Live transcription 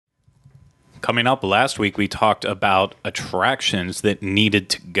Coming up, last week we talked about attractions that needed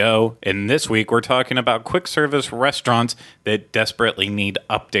to go, and this week we're talking about quick service restaurants that desperately need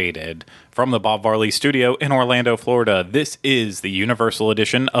updated. From the Bob Varley Studio in Orlando, Florida, this is the Universal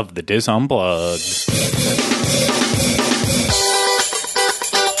edition of the Diz Unplugged.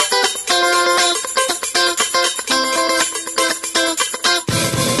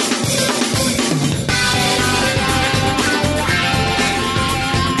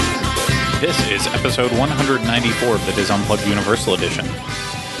 This is episode 194 of the Diz Unplugged Universal Edition.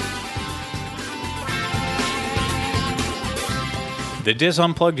 The Diz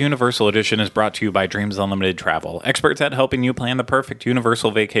Unplugged Universal Edition is brought to you by Dreams Unlimited Travel, experts at helping you plan the perfect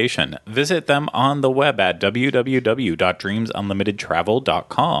universal vacation. Visit them on the web at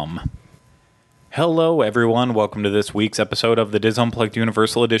www.dreamsunlimitedtravel.com. Hello, everyone. Welcome to this week's episode of the Diz Unplugged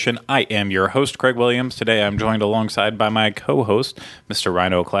Universal Edition. I am your host, Craig Williams. Today, I'm joined alongside by my co-host, Mr.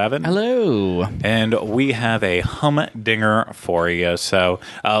 Rhino Clavin. Hello. And we have a humdinger for you. So,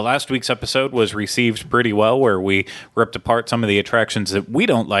 last week's episode was received pretty well, where we ripped apart some of the attractions that we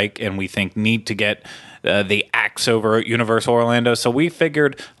don't like and we think need to get the axe over at Universal Orlando. So we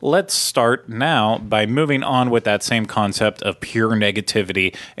figured let's start now by moving on with that same concept of pure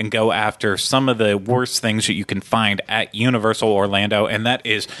negativity and go after some of the worst things that you can find at Universal Orlando, and that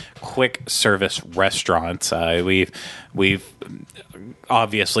is quick service restaurants. We've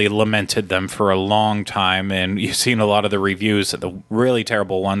obviously lamented them for a long time, and you've seen a lot of the reviews, the really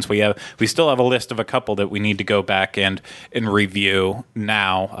terrible ones. We still have a list of a couple that we need to go back and review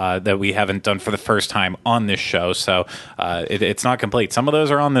now that we haven't done for the first time on this show. So it's not complete. Some of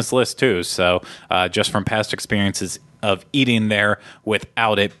those are on this list too. So just from past experiences of eating there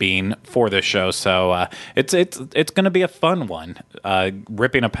without it being for the show. So it's going to be a fun one,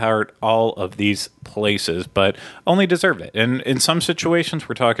 ripping apart all of these places, but only deserved it. And in some situations,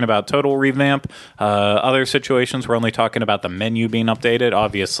 we're talking about total revamp. Other situations, we're only talking about the menu being updated.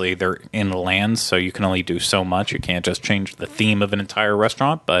 Obviously, they're inland, so you can only do so much. You can't just change the theme of an entire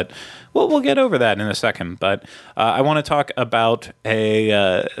restaurant, but we'll get over that in a second. But I want to talk about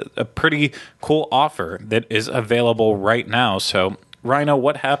a pretty cool offer that is available right now. So, Rhino,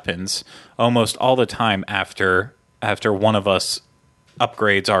 what happens almost all the time after one of us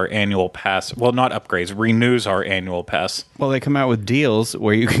upgrades our annual pass? Well, not upgrades, renews our annual pass. Well, they come out with deals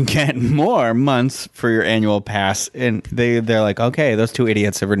where you can get more months for your annual pass, and they're like, okay, those two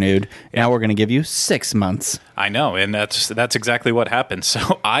idiots have renewed. Now we're going to give you 6 months. I know, and that's exactly what happened.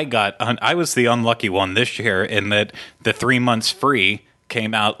 So I was the unlucky one this year in that the 3 months free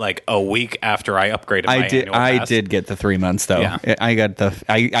came out like a week after I upgraded my annual pass. I did get the 3 months though. Yeah. I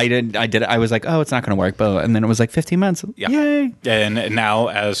was like, oh, it's not going to work, but and then it was like 15 months. Yeah. Yay! And now,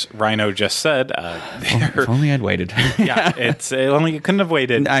 as Rhino just said, if only I'd waited. Yeah, it's only you couldn't have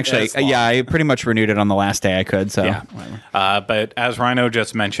waited. Actually, yeah, I pretty much renewed it on the last day I could. So, yeah. But as Rhino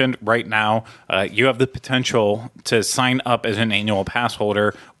just mentioned, right now you have the potential to sign up as an annual pass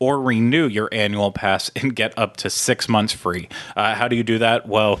holder or renew your annual pass and get up to 6 months free. How do you do that?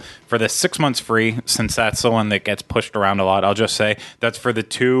 Well, for the 6 months free, since that's the one that gets pushed around a lot, I'll just say that's for the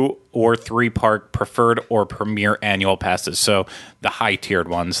 2 or 3 park preferred or premier annual passes. So the high tiered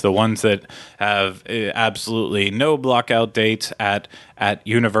ones, the ones that have absolutely no blockout dates at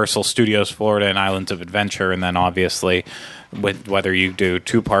Universal Studios Florida and Islands of Adventure, and then obviously with whether you do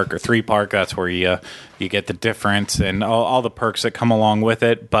 2 park or 3 park, that's where you get the difference and all the perks that come along with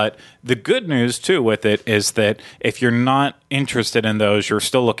it. But the good news too with it is that if you're not interested in those, you're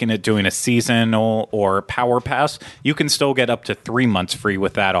still looking at doing a seasonal or power pass, you can still get up to 3 months free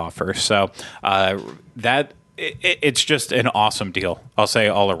with that offer. So it's just an awesome deal, I'll say,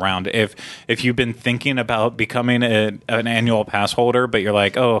 all around. If you've been thinking about becoming an annual pass holder, but you're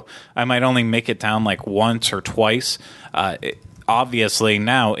like, oh, I might only make it down like once or twice, obviously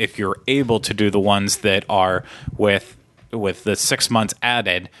now if you're able to do the ones that are with the 6 months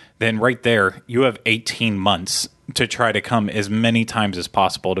added, then right there you have 18 months to try to come as many times as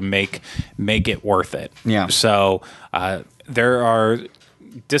possible to make it worth it. Yeah. So there are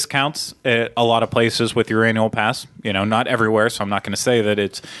discounts at a lot of places with your annual pass. Not everywhere, so I'm not going to say that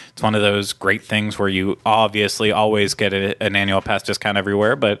it's one of those great things where you obviously always get an annual pass discount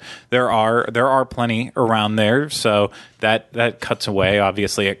everywhere, but there are plenty around there, so that cuts away.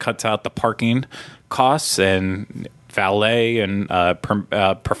 Obviously, it cuts out the parking costs and valet and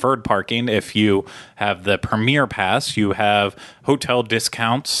preferred parking. If you have the Premier Pass, you have hotel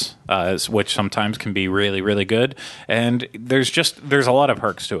discounts, which sometimes can be really, really good. And there's a lot of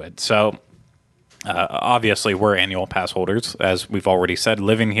perks to it. So obviously, we're annual pass holders, as we've already said,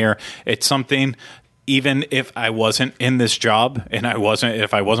 living here. It's something even if I wasn't in this job and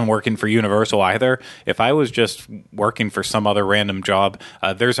if I wasn't working for Universal either, if I was just working for some other random job,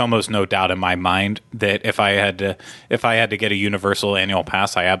 there's almost no doubt in my mind that if I had to get a Universal annual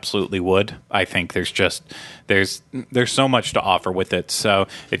pass, I absolutely would. I think there's so much to offer with it. So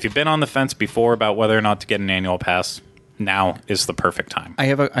if you've been on the fence before about whether or not to get an annual pass, now is the perfect time. I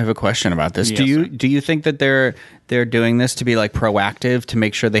have a question about this. Yes, Do you think that they're doing this to be like proactive to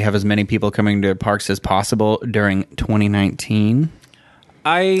make sure they have as many people coming to parks as possible during 2019?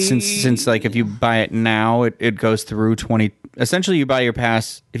 Since like if you buy it now, it goes through 20. Essentially, you buy your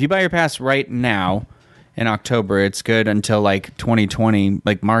pass. If you buy your pass right now in October, it's good until like 2020,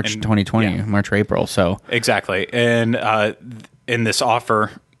 like March 2020, yeah. March or April. So exactly, and in this offer.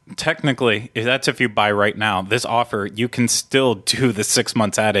 Technically, that's if you buy right now. This offer, you can still do the 6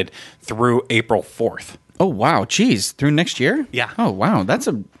 months added through April 4th. Oh, wow. Geez. Through next year? Yeah. Oh, wow.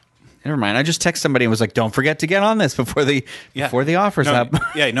 Never mind. I just texted somebody and was like, don't forget to get on this before the offer's up.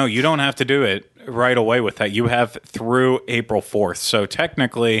 No, you don't have to do it right away with that. You have through April 4th. So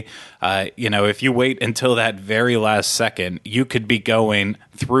technically, if you wait until that very last second, you could be going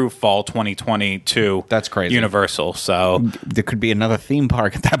through fall 2022. That's crazy. Universal. So there could be another theme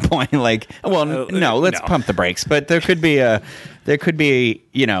park at that point. Like, well, no, let's pump the brakes. But there could be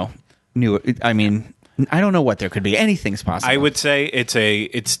new. I mean, I don't know what there could be. Anything's possible. I would say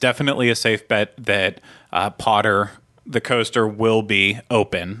it's definitely a safe bet that Potter, the coaster, will be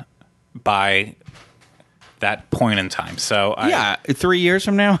open by that point in time. So 3 years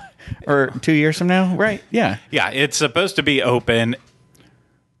from now or 2 years from now, right? Yeah, it's supposed to be open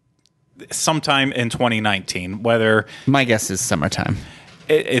sometime in 2019. Whether my guess is summertime.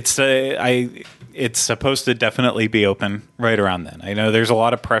 It's supposed to definitely be open right around then. I know there's a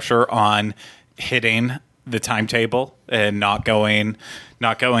lot of pressure on hitting the timetable and not going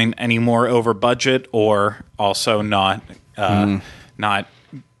any more over budget, or also not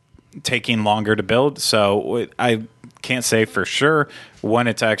taking longer to build. So I can't say for sure when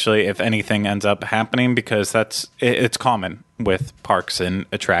it's actually, if anything ends up happening, because it's common with parks and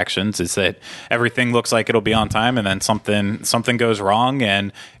attractions, is that everything looks like it'll be on time and then something goes wrong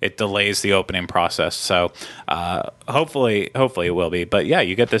and it delays the opening process. So hopefully it will be. But yeah,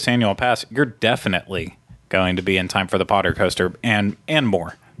 you get this annual pass, you're definitely going to be in time for the Potter coaster and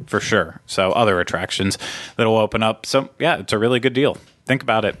more for sure. So other attractions that'll open up. So yeah, it's a really good deal. Think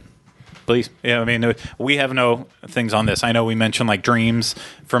about it. Please. Yeah, I mean, we have no things on this. I know we mentioned like Dreams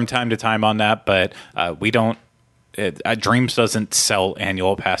from time to time on that, but we don't. Dreams doesn't sell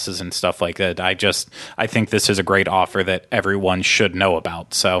annual passes and stuff like that. I think this is a great offer that everyone should know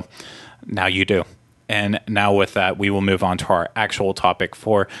about. So now you do. And now with that, we will move on to our actual topic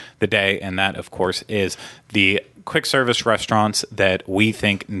for the day, and that, of course, is the quick service restaurants that we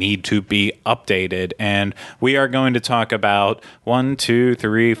think need to be updated. And we are going to talk about 1, 2,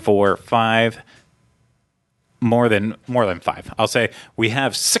 3, 4, 5. More than 5. I'll say we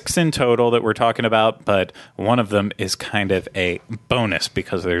have 6 in total that we're talking about, but one of them is kind of a bonus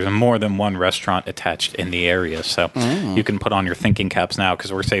because there's more than one restaurant attached in the area. So you can put on your thinking caps now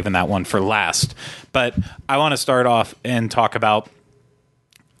because we're saving that one for last. But I want to start off and talk about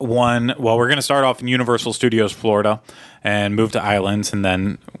one. Well, we're going to start off in Universal Studios Florida and move to Islands and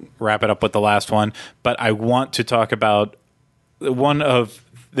then wrap it up with the last one. But I want to talk about one of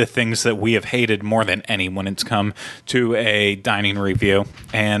the things that we have hated more than any when it's come to a dining review,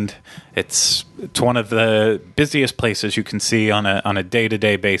 and it's one of the busiest places you can see on a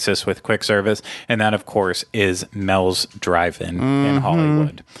day-to-day basis with quick service, and that, of course, is Mel's Drive-In in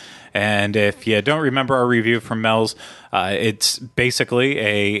Hollywood. And if you don't remember our review from Mel's, it's basically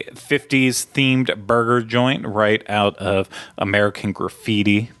a 50s themed burger joint right out of American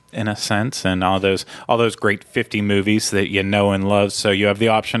Graffiti, in a sense, and all those great 50 movies that you know and love. So you have the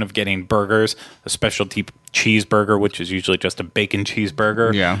option of getting burgers, a specialty cheeseburger, which is usually just a bacon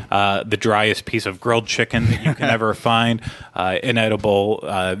cheeseburger, the driest piece of grilled chicken that you can ever find, inedible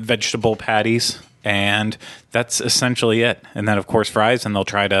vegetable patties, and that's essentially it. And then, of course, fries, and they'll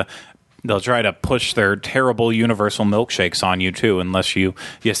try to push their terrible Universal milkshakes on you too, unless you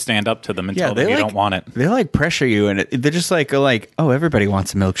stand up to them and tell them you don't want it. They like pressure you, and they're just like, oh, everybody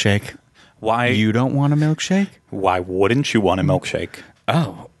wants a milkshake. Why you don't want a milkshake? Why wouldn't you want a milkshake?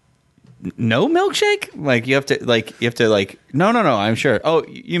 Oh, no milkshake? Like you have to no. I'm sure. Oh,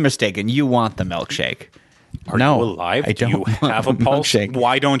 you're mistaken. You want the milkshake. Are you alive? I don't Do you have a pulse? Milkshake.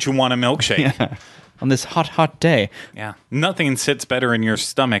 Why don't you want a milkshake? Yeah. on this hot day. Yeah. Nothing sits better in your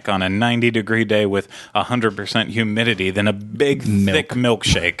stomach on a 90-degree day with 100% humidity than a big, thick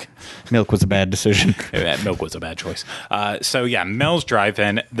milkshake. Milk was a bad decision. Milk was a bad choice. So, yeah, Mel's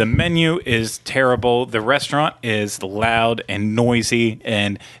Drive-In. The menu is terrible. The restaurant is loud and noisy,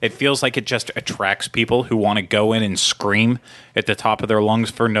 and it feels like it just attracts people who want to go in and scream at the top of their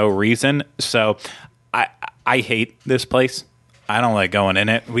lungs for no reason. So, I hate this place. I don't like going in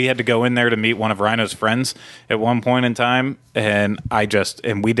it. We had to go in there to meet one of Rhino's friends at one point in time, and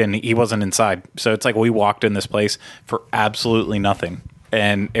he wasn't inside. So it's like we walked in this place for absolutely nothing,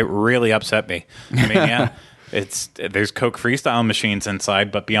 and it really upset me. I mean, yeah, there's Coke Freestyle machines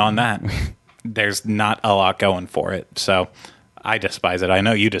inside, but beyond that, there's not a lot going for it. So I despise it. I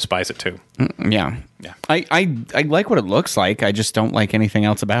know you despise it too. Yeah. I like what it looks like. I just don't like anything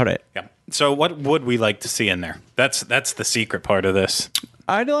else about it. Yeah. So what would we like to see in there? That's the secret part of this.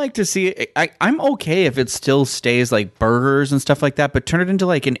 I'd like to see it. I'm okay if it still stays like burgers and stuff like that, but turn it into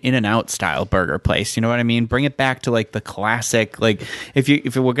like an In-N-Out style burger place. You know what I mean? Bring it back to like the classic. Like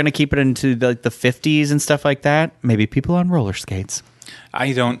if we're gonna keep it into the 50s and stuff like that, maybe people on roller skates.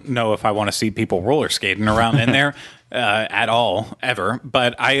 I don't know if I want to see people roller skating around in there at all, ever.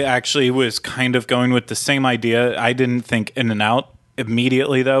 But I actually was kind of going with the same idea. I didn't think In-N-Out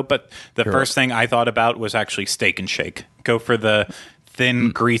immediately, though. But the first thing I thought about was actually Steak and Shake. Go for the thin,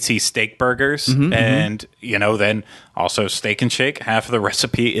 greasy steak burgers. And, then also Steak and Shake. Half of the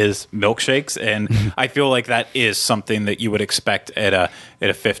recipe is milkshakes. And I feel like that is something that you would expect at a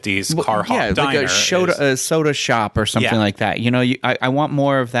 50s car hop diner. Like a soda shop or something like that. I want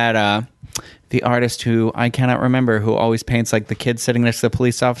more of that... the artist who I cannot remember, who always paints like the kid sitting next to the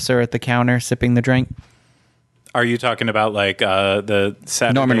police officer at the counter sipping the drink. Are you talking about like the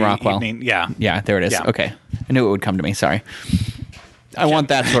Saturday Norman Rockwell? Evening? Yeah. Yeah, there it is. Yeah. Okay. I knew it would come to me. Sorry. I want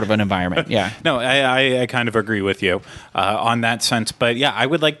that sort of an environment. Yeah. No, I kind of agree with you on that sense. But yeah, I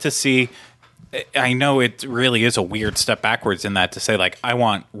would like to see... I know it really is a weird step backwards in that to say, like, I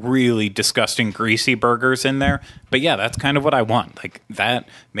want really disgusting, greasy burgers in there. But yeah, that's kind of what I want. Like that,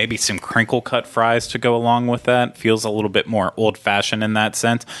 maybe some crinkle cut fries to go along with that. Feels a little bit more old fashioned in that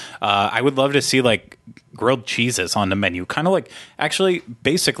sense. I would love to see like grilled cheeses on the menu. Kind of like actually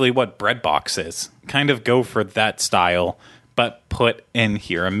basically what Bread Box is. Kind of go for that style, but put in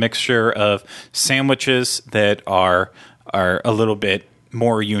here a mixture of sandwiches that are a little bit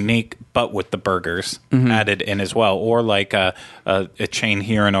more unique, but with the burgers added in as well, or like a chain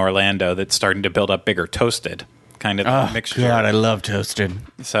here in Orlando that's starting to build up bigger, Toasted kind of mixture. God, I love Toasted.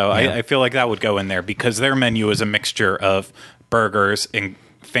 So yeah. I feel like that would go in there because their menu is a mixture of burgers and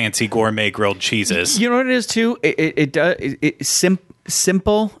fancy gourmet grilled cheeses. You know what it is too? It's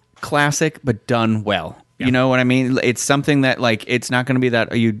simple, classic, but done well. Yeah. You know what I mean? It's something that like it's not going to be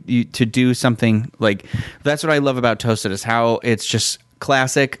that you to do something like that's what I love about Toasted is how it's just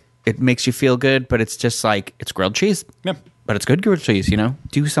classic. It makes you feel good, but it's just like it's grilled cheese. Yep. But it's good grilled cheese,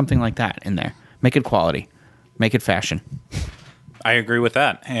 Do something like that in there. Make it quality. Make it fashion. I agree with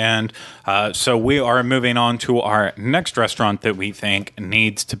that. And so we are moving on to our next restaurant that we think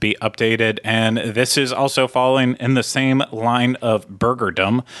needs to be updated. And this is also falling in the same line of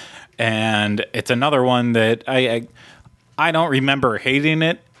burgerdom. And it's another one that I don't remember hating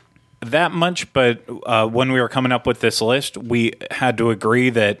it that much, but when we were coming up with this list, we had to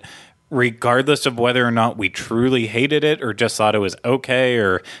agree that regardless of whether or not we truly hated it or just thought it was okay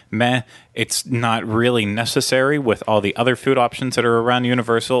or meh, it's not really necessary with all the other food options that are around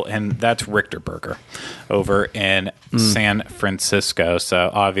Universal, and that's Richter Burger over in San Francisco. So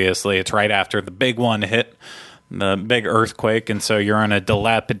obviously it's right after the big one hit, the big earthquake, and so you're in a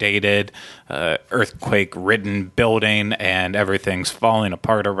dilapidated earthquake-ridden building and everything's falling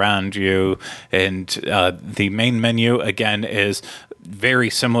apart around you, and the main menu again is very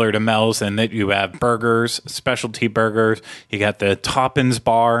similar to Mel's in that you have burgers, specialty burgers. You got the toppings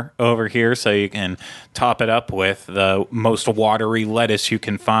bar over here, so you can top it up with the most watery lettuce you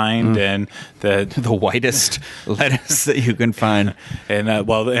can find and the whitest lettuce that you can find, and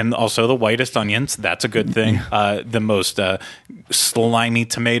and also the whitest onions. That's a good thing. The most slimy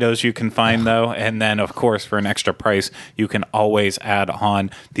tomatoes you can find, though, and then of course for an extra price, you can always add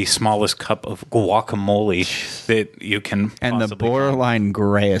on the smallest cup of guacamole that you can, and the borderline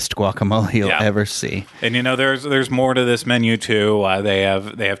grayest guacamole you'll ever see. And there's more to this menu too. They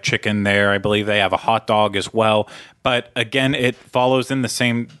have chicken there. I believe they have a hot dog as well. But again, it follows in the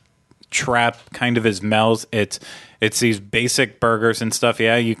same trap kind of as Mel's. It's these basic burgers and stuff.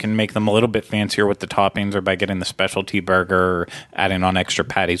 Yeah, you can make them a little bit fancier with the toppings or by getting the specialty burger or adding on extra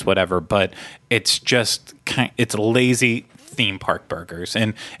patties, whatever. But it's just it's lazy, theme park burgers.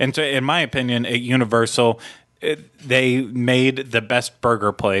 And so in my opinion, at Universal, they made the best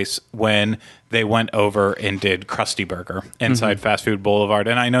burger place when they went over and did Krusty Burger inside Fast Food Boulevard.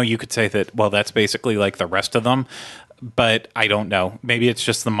 And I know you could say that, well, that's basically like the rest of them, but I don't know. Maybe it's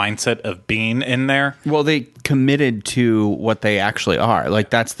just the mindset of being in there. Well, they committed to what they actually are. Like,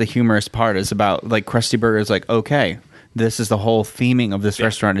 that's the humorous part, is about, like, Krusty Burger is like, okay, this is the whole theming of this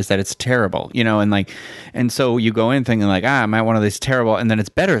restaurant, is that it's terrible, you know, and so you go in thinking like, I might want of these terrible, and then it's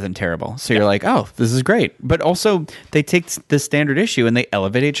better than terrible. So you're like, oh, this is great. But also they take the standard issue and they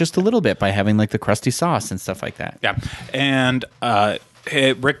elevate it just a little bit by having like the crusty sauce and stuff like that. Yeah. And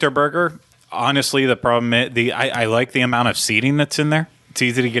Richter Burger, honestly, the problem is I like the amount of seating that's in there. It's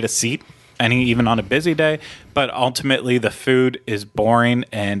easy to get a seat, even on a busy day, but ultimately the food is boring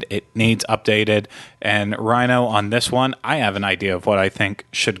and it needs updated. And Rhino, on this one, I have an idea of what I think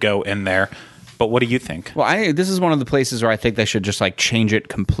should go in there. But what do you think? Well, this is one of the places where I think they should just like change it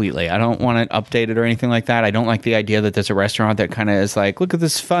completely. I don't want it updated or anything like that. I don't like the idea that there's a restaurant that kind of is like, look at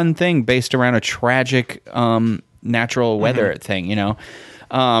this fun thing based around a tragic natural weather thing, you know?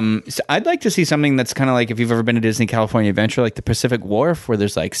 So I'd like to see something that's kind of like, if you've ever been to Disney California Adventure, like the Pacific Wharf, where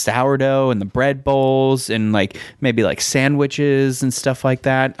there's like sourdough and the bread bowls and like maybe like sandwiches and stuff like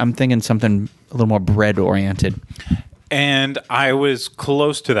that. I'm thinking something a little more bread oriented. And I was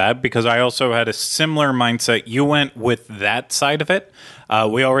close to that because I also had a similar mindset. You went with that side of it.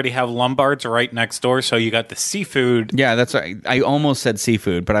 We already have Lombard's right next door, so you got the seafood. Yeah, that's right. I almost said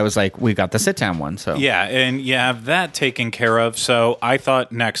seafood, but I was like, we got the sit-down one. So yeah, and you have that taken care of. So I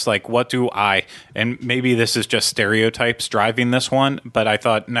thought next, like, what do I? And maybe this is just stereotypes driving this one, but I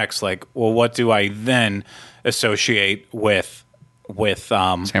thought next, like, well, what do I then associate with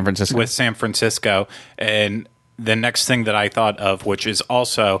San Francisco? With San Francisco, and the next thing that I thought of, which is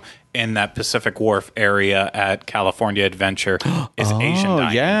also in that Pacific Wharf area at California Adventure, is Asian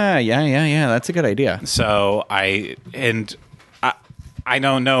dining. Yeah. That's a good idea. So I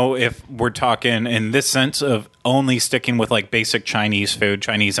don't know if we're talking in this sense of only sticking with like basic Chinese food,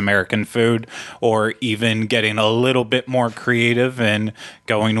 Chinese American food, or even getting a little bit more creative and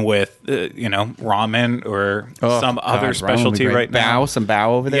going with ramen or some other specialty right now. Some bao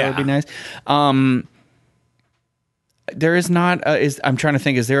over there would be nice. There is not. I'm trying to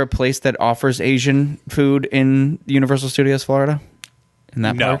think. Is there a place that offers Asian food in Universal Studios Florida? In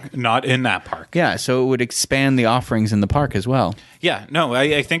that park? No, not in that park. Yeah, so it would expand the offerings in the park as well. Yeah, no,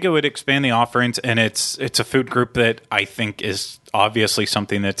 I think it would expand the offerings, and it's a food group that I think is obviously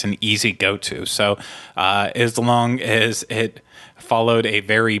something that's an easy go-to. So as long as it followed a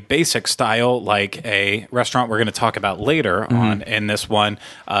very basic style, like a restaurant we're going to talk about later on in this one,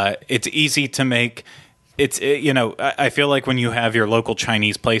 it's easy to make. I feel like when you have your local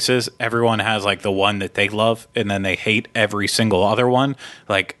Chinese places, everyone has like the one that they love and then they hate every single other one.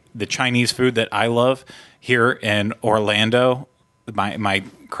 Like the Chinese food that I love here in Orlando, my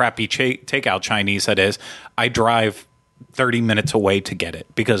crappy takeout Chinese, that is, I drive 30 minutes away to get it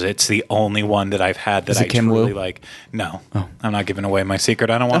because it's the only one that I've had that I truly like. No, I'm not giving away my secret.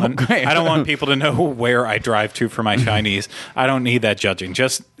 I don't want people to know where I drive to for my Chinese. I don't need that judging.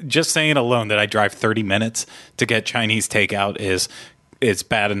 Just saying alone that I drive 30 minutes to get Chinese takeout is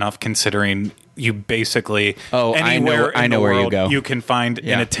bad enough, considering you basically anywhere I know in the where world you go. You can find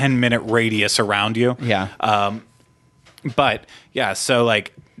in a 10-minute radius around you. Yeah. But yeah, so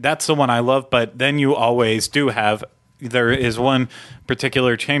like that's the one I love. But then you always do have. There is one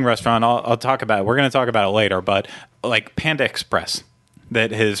particular chain restaurant I'll talk about. We're going to talk about it later, but like Panda Express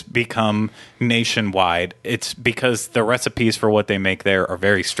that has become nationwide. It's because the recipes for what they make there are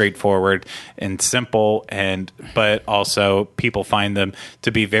very straightforward and simple, but also people find them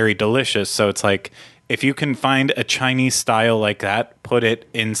to be very delicious. So it's like if you can find a Chinese style like that, put it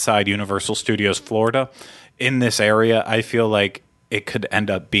inside Universal Studios Florida in this area, I feel like it could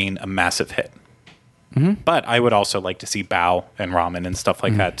end up being a massive hit. Mm-hmm. But I would also like to see bao and ramen and stuff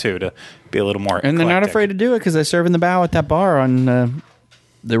like that too, to be a little more and they're not afraid to do it because they're serving the bao at that bar on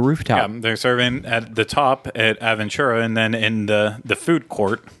the rooftop. Yeah, they're serving at the top at Aventura, and then in the food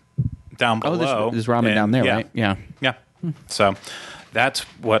court down below. There's ramen down there, right? Yeah. So that's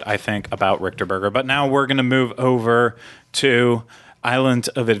what I think about Richter Burger. But now we're going to move over to Island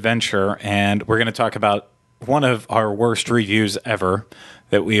of Adventure, and we're going to talk about one of our worst reviews ever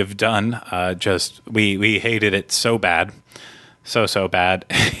that we have done. We hated it so bad. So bad.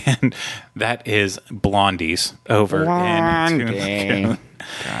 And that is Blondie's over in Tunica.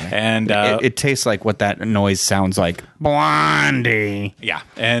 And it tastes like what that noise sounds like. Blondie. Yeah.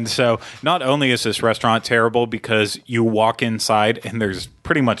 And so not only is this restaurant terrible because you walk inside and there's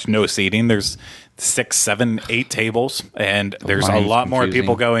pretty much no seating. There's 6, 7, 8 tables, and there's a line's lot more confusing.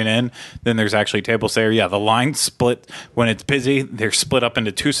 people going in than there's actually tables there. Yeah, the line split when it's busy. They're split up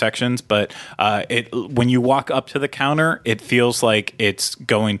into 2 sections, but when you walk up to the counter, it feels like it's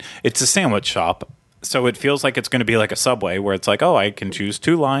a sandwich shop. So it feels like it's going to be like a Subway where it's like, oh, I can choose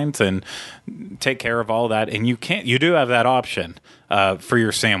 2 lines and take care of all that. And you do have that option for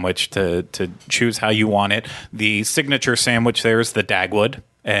your sandwich to choose how you want it. The signature sandwich there is the Dagwood.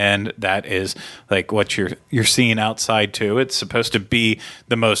 And that is like what you're seeing outside too. It's supposed to be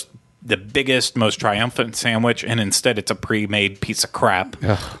the biggest, most triumphant sandwich, and instead it's a pre-made piece of crap.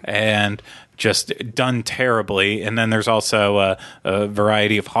 Ugh. And just done terribly. And then there's also a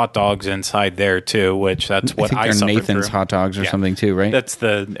variety of hot dogs inside there too, which that's what I think they're suffered Nathan's through. hot dogs or something too, right? That's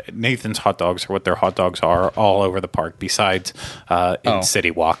the Nathan's hot dogs are what their hot dogs are all over the park besides in City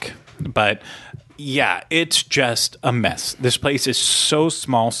Walk. But yeah, it's just a mess. This place is so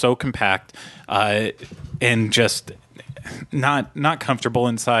small, so compact, and just not comfortable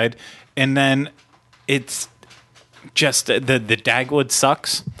inside. And then it's just the Dagwood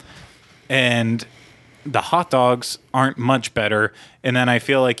sucks, and the hot dogs aren't much better. And then I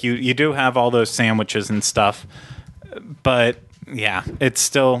feel like you do have all those sandwiches and stuff, but yeah, it's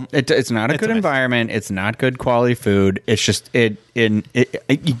still it's not a good environment. It's not good quality food. It's just and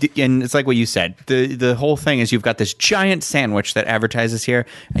it's like what you said. The whole thing is you've got this giant sandwich that advertises here,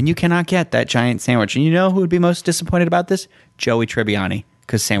 and you cannot get that giant sandwich. And you know who would be most disappointed about this? Joey Tribbiani,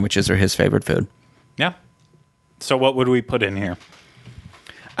 because sandwiches are his favorite food. Yeah. So what would we put in here?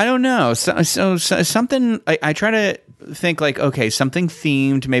 I don't know. So something. I try to think like, okay, something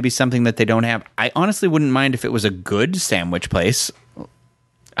themed, maybe something that they don't have. I honestly wouldn't mind if it was a good sandwich place.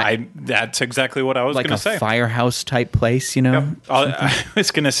 That's exactly what I was like going to say. Like a firehouse type place, you know? Yep. I was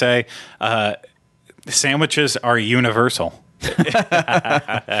going to say sandwiches are universal.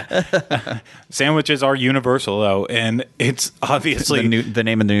 Sandwiches are universal, though, and it's obviously the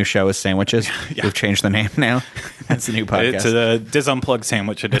name of the new show is Sandwiches. Yeah. We've changed the name now. That's the new podcast. It's a Diz Unplugged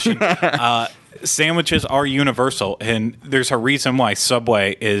Sandwich Edition. Sandwiches are universal, and there's a reason why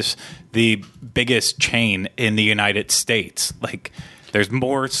Subway is the biggest chain in the United States. Like, there's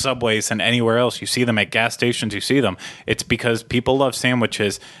more Subways than anywhere else. You see them at gas stations. You see them. It's because people love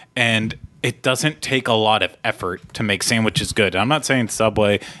sandwiches, and it doesn't take a lot of effort to make sandwiches good. I'm not saying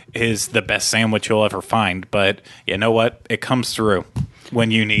Subway is the best sandwich you'll ever find, but you know what? It comes through when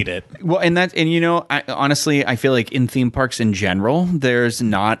you need it. Well, honestly, I feel like in theme parks in general, there's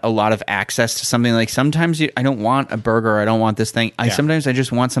not a lot of access to something like sometimes I don't want a burger. I don't want this thing. Sometimes I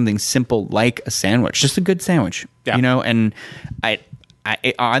just want something simple like a sandwich, just a good sandwich, and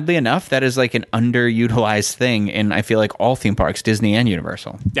oddly enough, that is like an underutilized thing in, I feel like, all theme parks, Disney and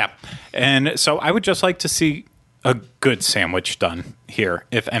Universal. Yeah. And so I would just like to see a good sandwich done here,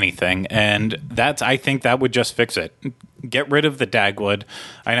 if anything. And I think that would just fix it. Get rid of the Dagwood.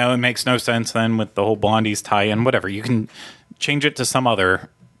 I know it makes no sense then with the whole Blondie's tie-in, whatever. You can change it to some other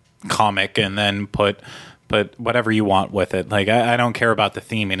comic and then put whatever you want with it. Like, I don't care about the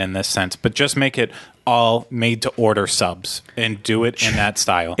theming in this sense, but just make it all made to order subs and do it in that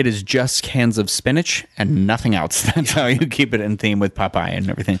style. It is just cans of spinach and nothing else. That's how you keep it in theme with Popeye and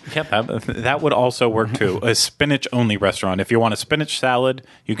everything. Yep, that would also work too. A spinach only restaurant. If you want a spinach salad,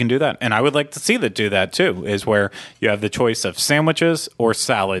 you can do that. And I would like to see that do that too, is where you have the choice of sandwiches or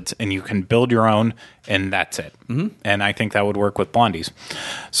salads and you can build your own and that's it. Mm-hmm. And I think that would work with Blondie's.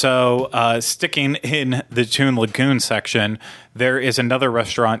 So sticking in the Toon Lagoon section, there is another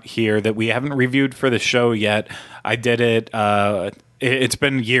restaurant here that we haven't reviewed for the show yet. I did it. It's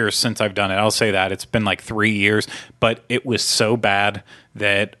been years since I've done it. I'll say that. It's been like 3 years, but it was so bad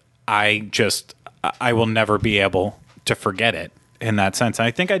that I will never be able to forget it in that sense. And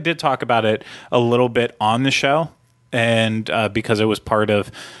I think I did talk about it a little bit on the show, and because it was part of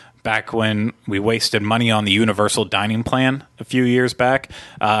back when we wasted money on the Universal Dining Plan a few years back.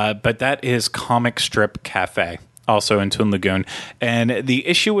 But that is Comic Strip Cafe, also in Toon Lagoon. And the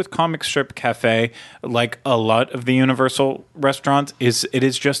issue with Comic Strip Cafe, like a lot of the Universal restaurants, is it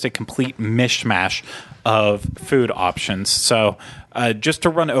is just a complete mishmash of food options. So just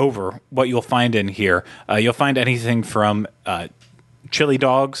to run over what you'll find in here, you'll find anything from chili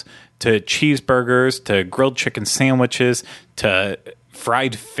dogs to cheeseburgers to grilled chicken sandwiches to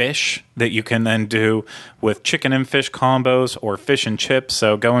fried fish that you can then do with chicken and fish combos or fish and chips.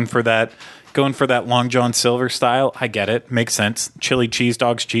 So going for that Long John Silver style, I get it. Makes sense. Chili cheese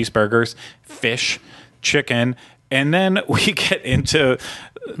dogs, cheeseburgers, fish, chicken. And then we get into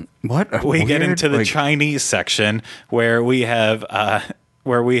the Chinese section where we have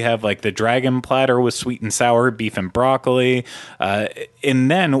where we have like the dragon platter with sweet and sour beef and broccoli.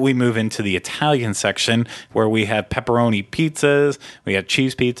 And then we move into the Italian section where we have pepperoni pizzas, we have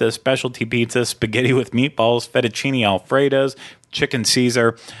cheese pizza, specialty pizza, spaghetti with meatballs, fettuccine alfredos, chicken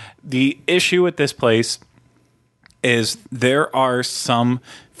Caesar. The issue with this place is there are some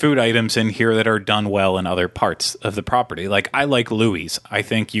food items in here that are done well in other parts of the property. Like, I like Louis. I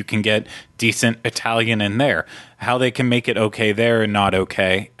think you can get decent Italian in there. How they can make it okay there and not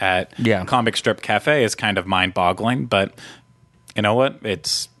okay at Comic Strip Cafe is kind of mind-boggling. But you know what?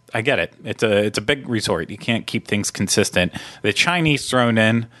 I get it. It's a big resort. You can't keep things consistent. The Chinese thrown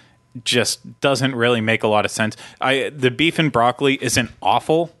in just doesn't really make a lot of sense. The beef and broccoli isn't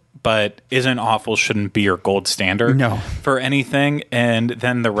awful, but isn't awful shouldn't be your gold standard for anything. And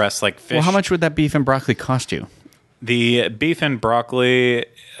then the rest, like fish. Well, how much would that beef and broccoli cost you? The beef and broccoli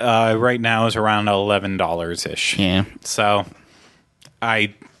right now is around $11-ish. Yeah. So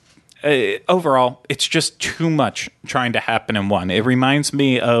overall, it's just too much trying to happen in one. It reminds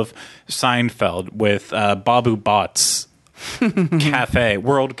me of Seinfeld with Babu Bot's Cafe,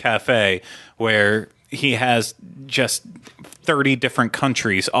 World Cafe, where he has just 30 different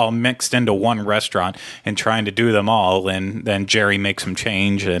countries all mixed into one restaurant and trying to do them all, and then Jerry makes him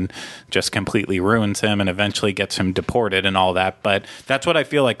change and just completely ruins him and eventually gets him deported and all that. But that's what I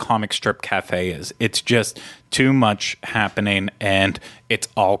feel like Comic Strip Cafe is. It's just too much happening and it's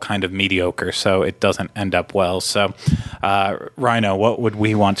all kind of mediocre, so it doesn't end up well. So Rhino, what would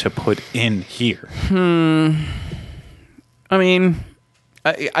we want to put in here? I mean,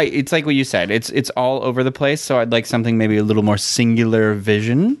 it's like what you said. It's all over the place. So I'd like something maybe a little more singular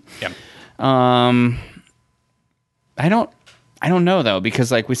vision. Yeah. I don't know though,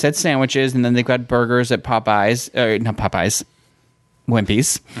 because like we said, sandwiches, and then they've got burgers at Popeyes, not Popeyes,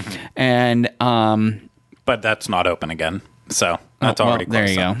 Wimpy's, and but that's not open again. So that's already closed. There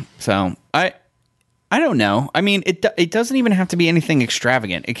you go. So I don't know. I mean, it doesn't even have to be anything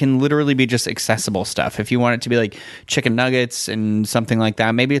extravagant. It can literally be just accessible stuff. If you want it to be like chicken nuggets and something like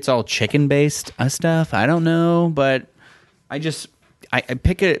that, maybe it's all chicken based stuff. I don't know, but I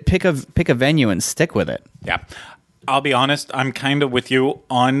pick a venue and stick with it. Yeah, I'll be honest. I'm kind of with you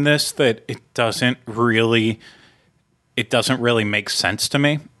on this. That it doesn't really make sense to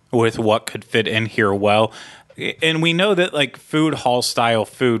me with what could fit in here well. And we know that like food hall style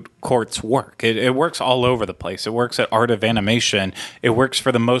food courts work. It works all over the place. It works at Art of Animation. It works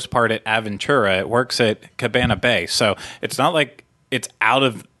for the most part at Aventura. It works at Cabana Bay. So it's not like it's out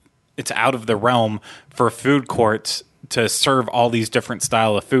of the realm for food courts to serve all these different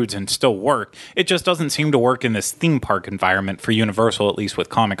style of foods and still work. It just doesn't seem to work in this theme park environment for Universal, at least with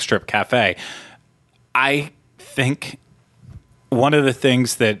Comic Strip Cafe. I think one of the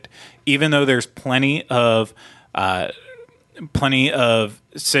things that, even though there's plenty of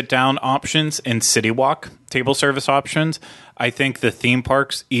sit-down options and City Walk table service options, I think the theme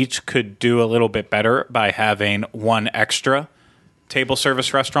parks each could do a little bit better by having one extra table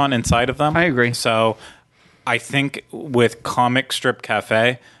service restaurant inside of them. I agree. So I think with Comic Strip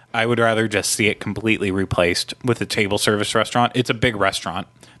Cafe, I would rather just see it completely replaced with a table service restaurant. It's a big restaurant.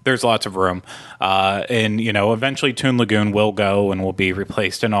 There's lots of room. And, eventually Toon Lagoon will go and will be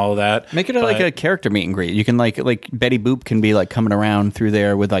replaced and all of that. Make it like a character meet and greet. You can like Betty Boop can be like coming around through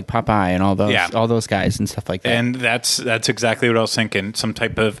there with like Popeye and all those guys and stuff like that. And that's exactly what I was thinking. Some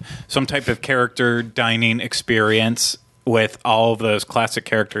type of character dining experience with all of those classic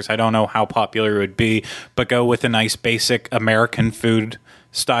characters. I don't know how popular it would be, but go with a nice basic American food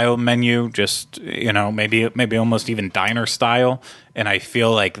style menu, just maybe almost even diner style, and I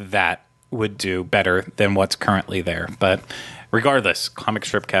feel like that would do better than what's currently there. But regardless, Comic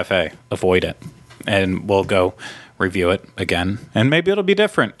Strip Cafe, avoid it, and we'll go review it again, and maybe it'll be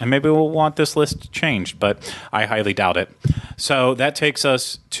different, and maybe we'll want this list changed, but I highly doubt it. So that takes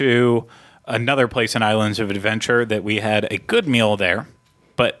us to another place in Islands of Adventure that we had a good meal there,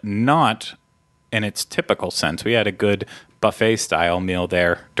 but not in its typical sense. We had a good buffet-style meal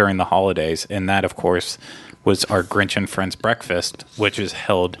there during the holidays, and that, of course, was our Grinch and Friends breakfast, which is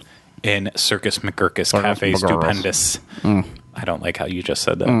held in Circus McGurkus Cafe Stupendous. I don't like how you just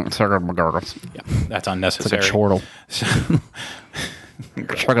said that. Circus McGurkus. Yeah, that's unnecessary. It's like a chortle.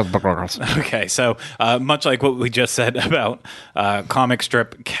 Okay, so much like what we just said about Comic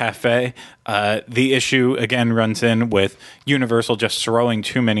Strip Cafe, the issue again runs in with Universal just throwing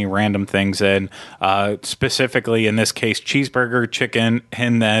too many random things in, specifically in this case cheeseburger, chicken,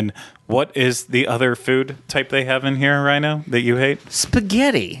 and then what is the other food type they have in here, Rhino, that you hate?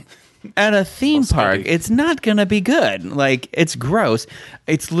 Spaghetti. at a theme park, it's not going to be good. Like, it's gross.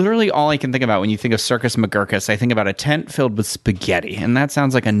 It's literally all I can think about when you think of Circus McGurkus. I think about a tent filled with spaghetti, and that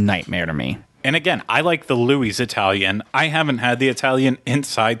sounds like a nightmare to me. And again, I like the Louis Italian. I haven't had the Italian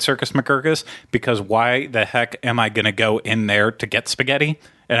inside Circus McGurkus because why the heck am I going to go in there to get spaghetti?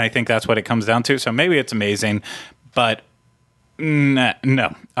 And I think that's what it comes down to. So maybe it's amazing, but no.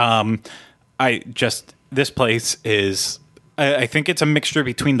 This place is, I think it's a mixture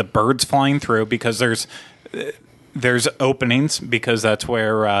between the birds flying through because there's openings because that's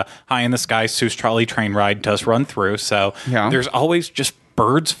where High in the Sky Seuss Trolley Train Ride does run through. So there's always just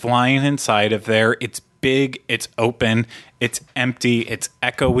birds flying inside of there. It's big, it's open, it's empty, it's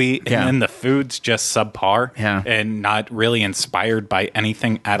echoey, and then the food's just subpar and not really inspired by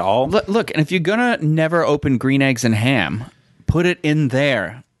anything at all. Look, and if you're gonna never open green eggs and ham, put it in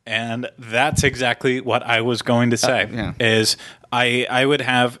there. And that's exactly what I was going to say, is I would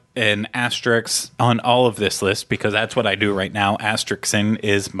have an asterisk on all of this list because that's what I do right now. Asterixing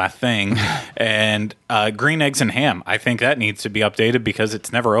is my thing. And green eggs and ham, I think that needs to be updated because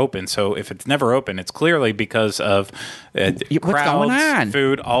it's never open. So if it's never open, it's clearly because of crowds,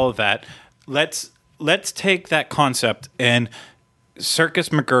 food, all of that. Let's take that concept and Circus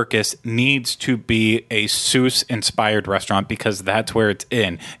McGurkus needs to be a Seuss-inspired restaurant because that's where it's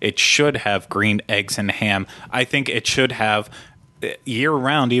in. It should have green eggs and ham. I think it should have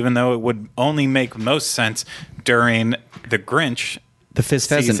year-round, even though it would only make most sense during the Grinch the Fizz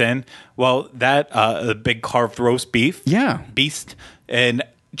season. Pheasant. Well, that the big carved roast beast, and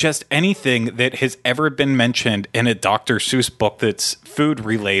just anything that has ever been mentioned in a Dr. Seuss book that's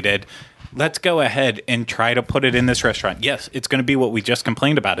food-related. Let's go ahead and try to put it in this restaurant. Yes, it's going to be what we just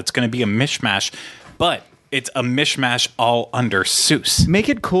complained about. It's going to be a mishmash, but it's a mishmash all under Seuss. Make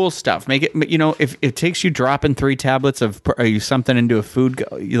it cool stuff. Make it, if it takes you dropping 3 tablets of something into a food,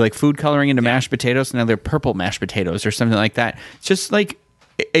 you like food coloring into mashed potatoes, now they're purple mashed potatoes or something like that. It's just like,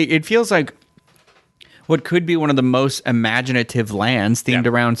 it feels like what could be one of the most imaginative lands themed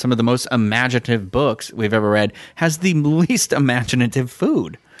around some of the most imaginative books we've ever read has the least imaginative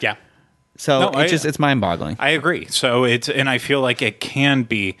food. Yeah. So it's mind-boggling. I agree. So and I feel like it can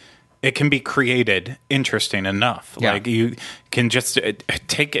be created interesting enough. Yeah. Like you can just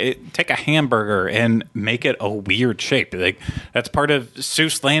take a hamburger and make it a weird shape. Like that's part of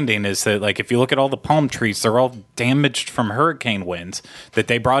Seuss Landing is that like if you look at all the palm trees, they're all damaged from hurricane winds that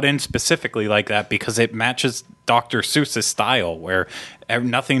they brought in specifically like that because it matches Dr. Seuss's style where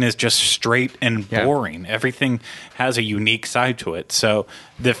nothing is just straight and boring. Everything has a unique side to it. So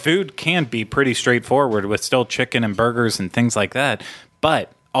the food can be pretty straightforward with still chicken and burgers and things like that.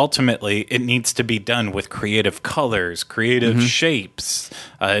 But ultimately, it needs to be done with creative colors, creative shapes.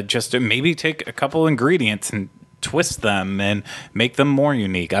 Just to maybe take a couple ingredients and twist them and make them more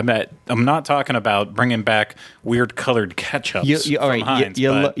unique. I'm not talking about bringing back weird colored ketchups from Heinz.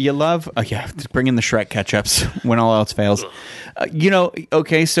 You love bring in the Shrek ketchups when all else fails.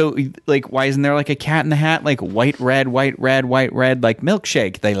 Okay, so like why isn't there like a Cat in the Hat, like white, red, like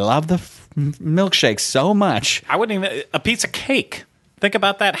milkshake? They love the milkshake so much. I wouldn't even a piece of cake. Think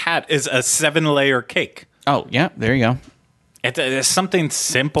about that hat is a 7-layer cake. Oh, yeah, there you go. It's something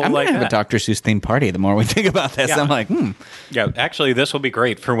simple I'm like that. I'm going to have a Dr. Seuss themed party the more we think about this. I'm like, Yeah, actually, this will be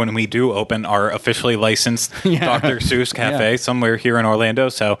great for when we do open our officially licensed Dr. Seuss cafe somewhere here in Orlando.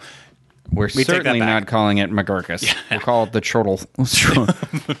 So we're certainly not calling it McGurkus. Yeah. We'll call it the Chortle.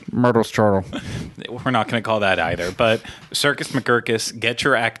 Myrtle's Chortle. We're not going to call that either. But Circus McGurkus, get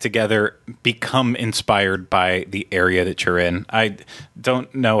your act together. Become inspired by the area that you're in. I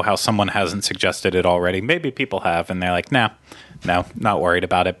don't know how someone hasn't suggested it already. Maybe people have, and they're like, no, not worried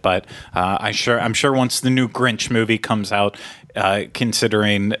about it. But I'm sure once the new Grinch movie comes out,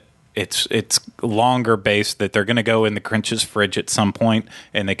 considering it's longer based, that they're going to go in the Grinch's fridge at some point,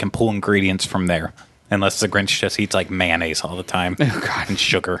 and they can pull ingredients from there. Unless the Grinch just eats like mayonnaise all the time and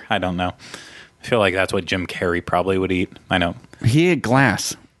sugar. I don't know. I feel like that's what Jim Carrey probably would eat. I know. He ate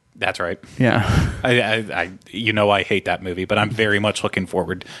glass. That's right. Yeah. I hate that movie, but I'm very much looking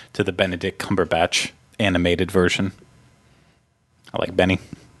forward to the Benedict Cumberbatch animated version. I like Benny.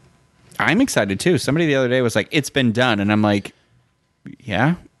 I'm excited too. Somebody the other day was like, "It's been done," and I'm like,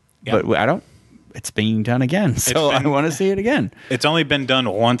 "Yeah, but I don't." It's being done again, so I want to see it again. It's only been done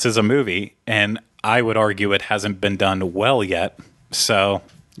once as a movie, and I would argue it hasn't been done well yet. So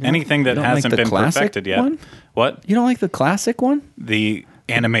anything that hasn't been perfected yet. One? What? You don't like the classic one? The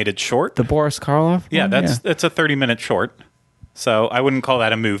animated short? The Boris Karloff? Yeah, that's a 30-minute short. So I wouldn't call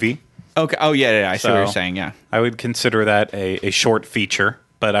that a movie. Okay. Oh, yeah. I see what you're saying, yeah. I would consider that a short feature,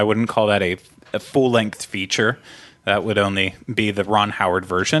 but I wouldn't call that a full-length feature. that would only be the Ron Howard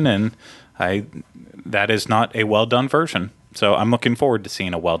version, and that is not a well done version. So I'm looking forward to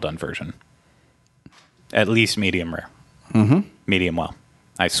seeing a well done version. At least medium rare. Mm-hmm. Medium well.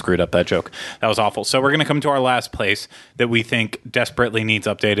 I screwed up that joke. That was awful. So we're going to come to our last place that we think desperately needs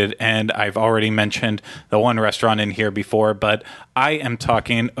updated. And I've already mentioned the one restaurant in here before, but I am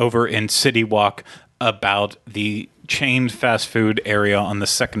talking over in City Walk about the chain fast food area on the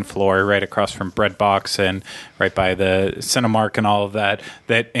second floor, right across from Bread Box and right by the Cinemark and all of that.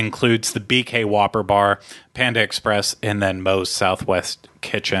 That includes the BK Whopper Bar, Panda Express, and then Moe's Southwest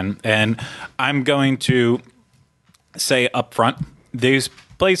Kitchen. And I'm going to say up front, these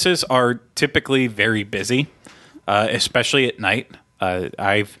places are typically very busy, especially at night.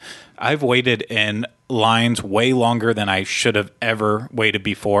 I've waited in lines way longer than I should have ever waited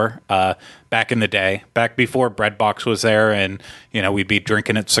before. Back in the day, back before Bread Box was there, and we'd be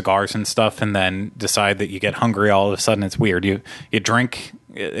drinking at cigars and stuff, and then decide that you get hungry all of a sudden. It's weird. You drink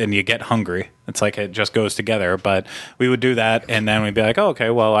and you get hungry. It's like it just goes together. But we would do that, and then we'd be like, oh, okay,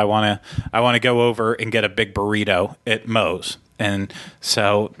 well, I want to go over and get a big burrito at Moe's. And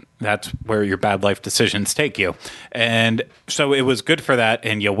so that's where your bad life decisions take you. And so it was good for that.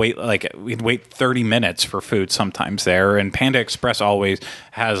 And we'd wait 30 minutes for food sometimes there. And Panda Express always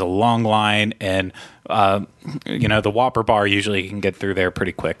has a long line. And, the Whopper Bar usually you can get through there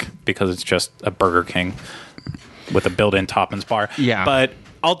pretty quick because it's just a Burger King with a built-in toppings bar. Yeah. But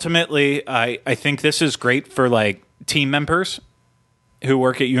ultimately, I think this is great for like team members who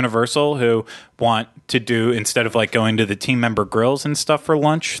work at Universal who want to do, instead of like going to the team member grills and stuff for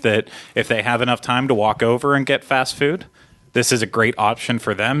lunch, that if they have enough time to walk over and get fast food, this is a great option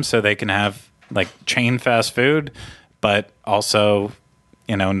for them so they can have like chain fast food, but also,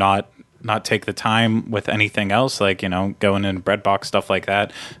 not take the time with anything else, like, going in Bread Box, stuff like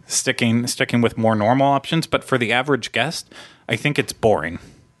that, sticking with more normal options. But for the average guest, I think it's boring.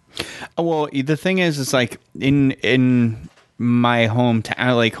 Well, the thing is, it's like in my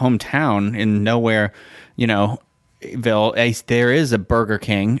hometown in nowhere, there is a Burger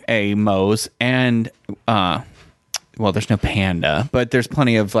King, a Moe's, and there's no Panda, but there's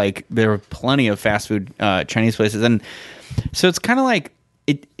plenty of fast food Chinese places, and so it's kind of like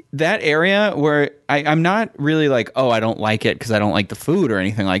that area where I'm not really like, oh, I don't like it because I don't like the food or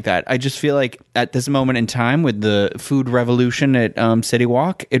anything like that. I just feel like at this moment in time with the food revolution at City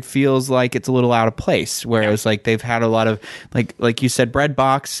Walk, it feels like it's a little out of place. Whereas like they've had a lot of like you said, Bread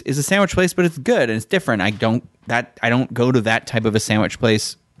Box is a sandwich place, but it's good and it's different. I don't go to that type of a sandwich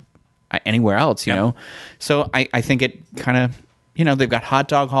place anywhere else, you know. So I think it kind of. They've got Hot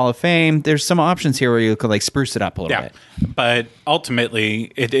Dog Hall of Fame. There's some options here where you could like spruce it up a little bit. But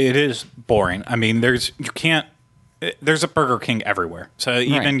ultimately, it is boring. I mean, there's a Burger King everywhere. So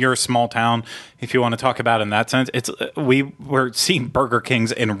even your small town, if you want to talk about it in that sense, we were seeing Burger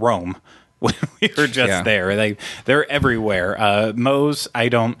Kings in Rome when we were just there. They're everywhere. Moe's, I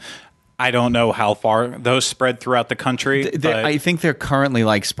don't know how far those spread throughout the country. I think they're currently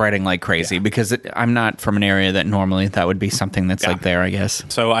like spreading like crazy because I'm not from an area that normally that would be something that's like there, I guess.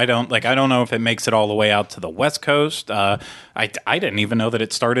 So I don't know if it makes it all the way out to the West Coast. I didn't even know that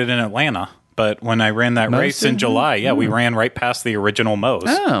it started in Atlanta. But when I ran that race in July, we ran right past the original Moe's.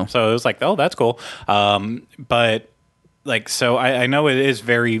 Oh. So it was like, oh, that's cool. But so I know it is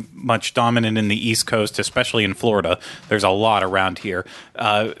very much dominant in the East Coast, especially in Florida. There's a lot around here.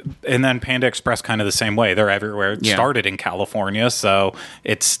 And then Panda Express kind of the same way. They're everywhere. It started in California, so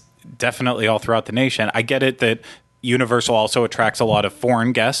it's definitely all throughout the nation. I get it that Universal also attracts a lot of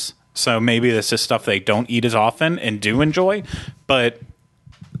foreign guests, so maybe this is stuff they don't eat as often and do enjoy. But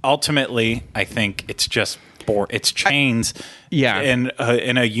ultimately, I think it's just it's chains in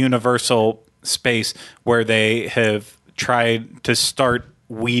a Universal space where they have tried to start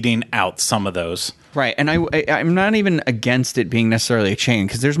weeding out some of those. Right, and I'm not even against it being necessarily a chain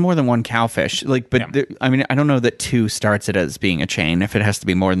because there's more than one Cowfish. I don't know that 2 starts it as being a chain if it has to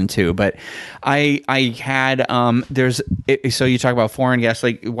be more than 2. But I had so you talk about foreign guests,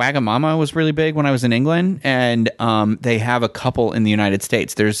 like Wagamama was really big when I was in England, and they have a couple in the United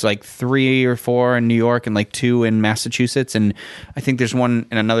States. There's like 3 or 4 in New York and like 2 in Massachusetts, and I think there's one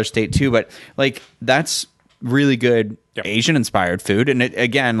in another state too. But like that's really good Asian inspired food. And it,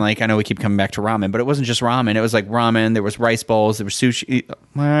 again, like I know we keep coming back to ramen, but it wasn't just ramen. It was like ramen, there was rice bowls, there was sushi.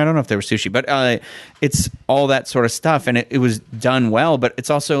 Well, I don't know if there was sushi, but it's all that sort of stuff. And it was done well, but it's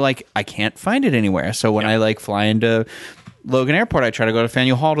also like I can't find it anywhere. So when I like fly into Logan Airport, I try to go to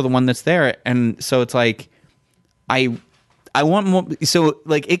Faneuil Hall to the one that's there. And so it's like I I want more. So,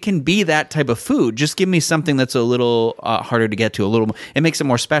 like, it can be that type of food. Just give me something that's a little harder to get to. It makes it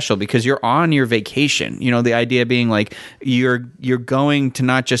more special because you're on your vacation. You know, the idea being like you're going to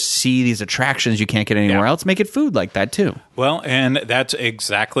not just see these attractions you can't get anywhere else. Make it food like that too. Well, and that's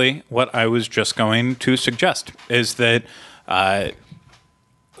exactly what I was just going to suggest. Is that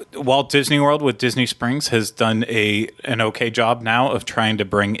Walt Disney World with Disney Springs has done an okay job now of trying to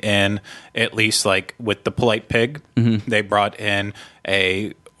bring in, at least like with the Polite Pig, they brought in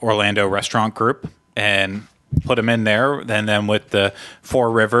a Orlando restaurant group and put them in there. And then with the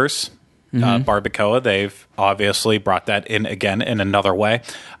Four Rivers Barbacoa, they've obviously brought that in again in another way.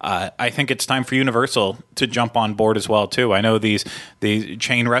 I think it's time for Universal to jump on board as well too. I know these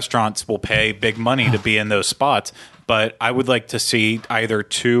chain restaurants will pay big money to be in those spots, but I would like to see either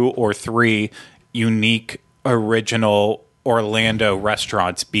 2 or 3 unique original Orlando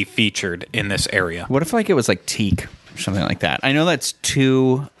restaurants be featured in this area. What if like it was like Teak or something like that? I know that's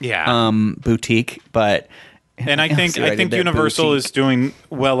too boutique, but and I think Universal boutique. Is doing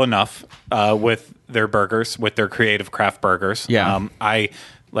well enough with their burgers, with their creative craft burgers. Yeah,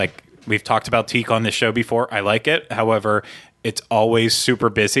 we've talked about Teak on this show before. I like it. However, it's always super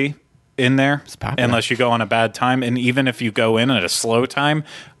busy in there unless you go on a bad time. And even if you go in at a slow time,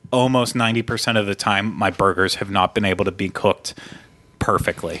 almost 90% of the time, my burgers have not been able to be cooked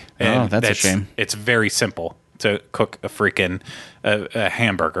perfectly. And that's a shame. It's very simple to cook a freaking a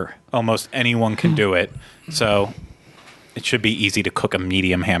hamburger. Almost anyone can do it. So it should be easy to cook a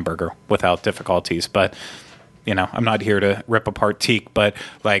medium hamburger without difficulties. But, you know, I'm not here to rip apart Teak, but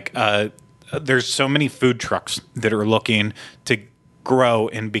like there's so many food trucks that are looking to grow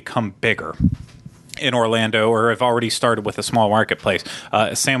and become bigger in Orlando, or have already started with a small marketplace.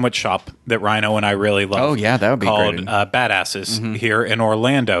 A sandwich shop that Rhino and I really love. Oh, yeah, that would be called great. Badasses here in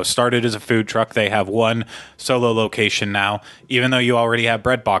Orlando. Started as a food truck. They have one solo location now. Even though you already have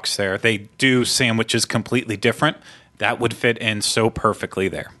Bread Box there, they do sandwiches completely different. That would fit in so perfectly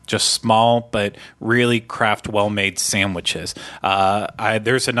there. Just small, but really craft, well-made sandwiches.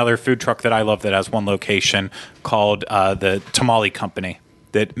 There's another food truck that I love that has one location called the Tamale Company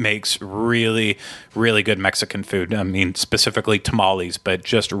that makes really, really good Mexican food. I mean, specifically tamales, but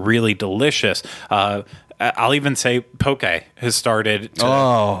just really delicious. I'll even say Poke has started to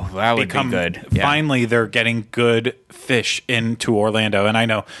that would be good. Yeah. Finally, they're getting good fish into Orlando. And I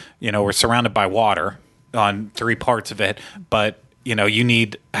know, we're surrounded by water on 3 parts of it, but you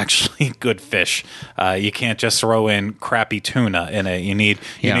need actually good fish. You can't just throw in crappy tuna in it. You need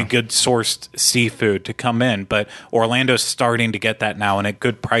good sourced seafood to come in. But Orlando's starting to get that now and at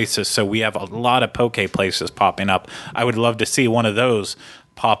good prices. So we have a lot of poke places popping up. I would love to see one of those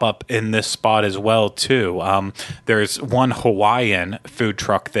pop up in this spot as well too. There's one Hawaiian food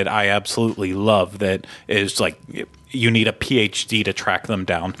truck that I absolutely love that is like, you need a PhD to track them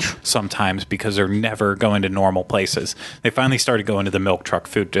down sometimes because they're never going to normal places. They finally started going to the Milk Truck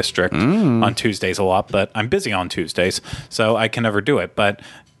Food District on Tuesdays a lot, but I'm busy on Tuesdays, so I can never do it. But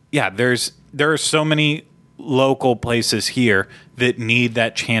yeah, there are so many local places here that need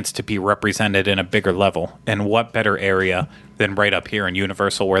that chance to be represented in a bigger level. And what better area than right up here in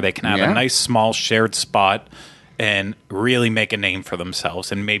Universal where they can have a nice small shared spot and really make a name for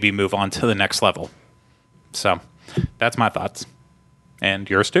themselves and maybe move on to the next level. So that's my thoughts. And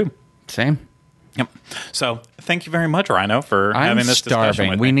yours too. Same. Yep. So thank you very much, Rhino, for having this discussion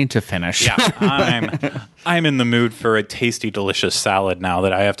with me. We need to finish. Yeah, I'm in the mood for a tasty, delicious salad now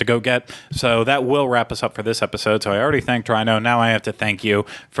that I have to go get. So that will wrap us up for this episode. So I already thanked Rhino. Now I have to thank you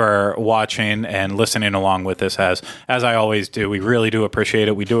for watching and listening along with this as I always do. We really do appreciate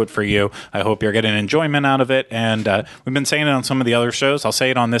it. We do it for you. I hope you're getting enjoyment out of it. And we've been saying it on some of the other shows. I'll say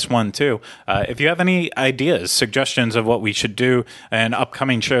it on this one too. If you have any ideas, suggestions of what we should do in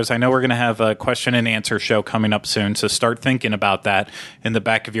upcoming shows, I know we're going to have a question and answer show coming up soon. So start thinking about that in the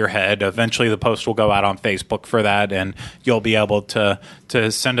back of your head. Eventually the post will go out on Facebook for that, and you'll be able to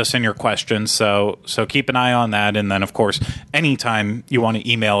send us in your questions. So keep an eye on that. And then, of course, anytime you want to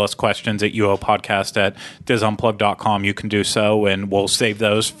email us questions at uopodcast@disunplug.com, you can do so, and we'll save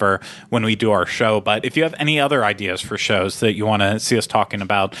those for when we do our show. But if you have any other ideas for shows that you want to see us talking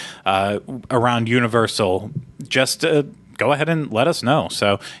about around Universal, just go ahead and let us know.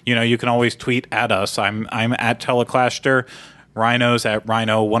 So, you can always tweet at us. I'm at Teleclaster. Rhino's at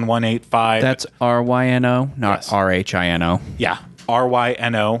Rhino1185. That's RYNO, not RHINO. Yeah,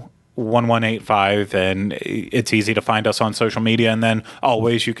 RYNO 1185, and it's easy to find us on social media. And then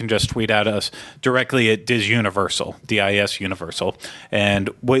always you can just tweet at us directly at Diz Universal, DIS Universal. And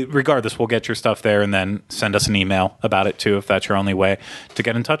regardless, we'll get your stuff there, and then send us an email about it too, if that's your only way to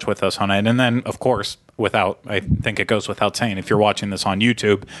get in touch with us on it. And then, of course, I think it goes without saying, if you're watching this on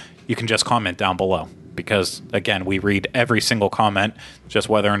YouTube, you can just comment down below. Because, again, we read every single comment, just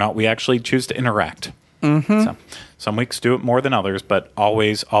whether or not we actually choose to interact. Mm-hmm. So, some weeks do it more than others, but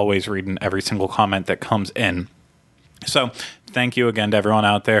always reading every single comment that comes in. So thank you again to everyone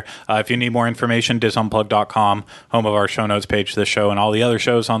out there. If you need more information, DizUnplugged.com, home of our show notes page, this show and all the other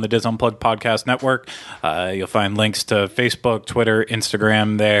shows on the Diz Unplugged podcast network. You'll find links to Facebook, Twitter,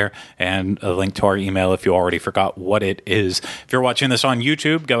 Instagram there, and a link to our email if you already forgot what it is. If you're watching this on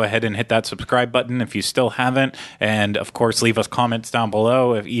YouTube, go ahead and hit that subscribe button if you still haven't. And, of course, leave us comments down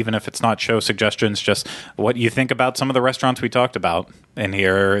below, even if it's not show suggestions, just what you think about some of the restaurants we talked about in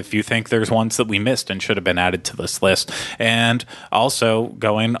here, if you think there's ones that we missed and should have been added to this list. And also,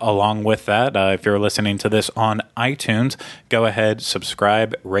 going along with that, if you're listening to this on iTunes, go ahead,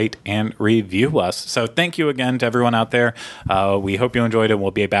 subscribe, rate, and review us. So thank you again to everyone out there. We hope you enjoyed it.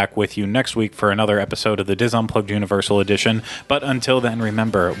 We'll be back with you next week for another episode of the Diz Unplugged Universal Edition. But until then,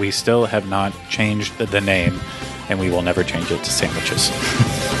 remember, we still have not changed the name, and we will never change it to sandwiches.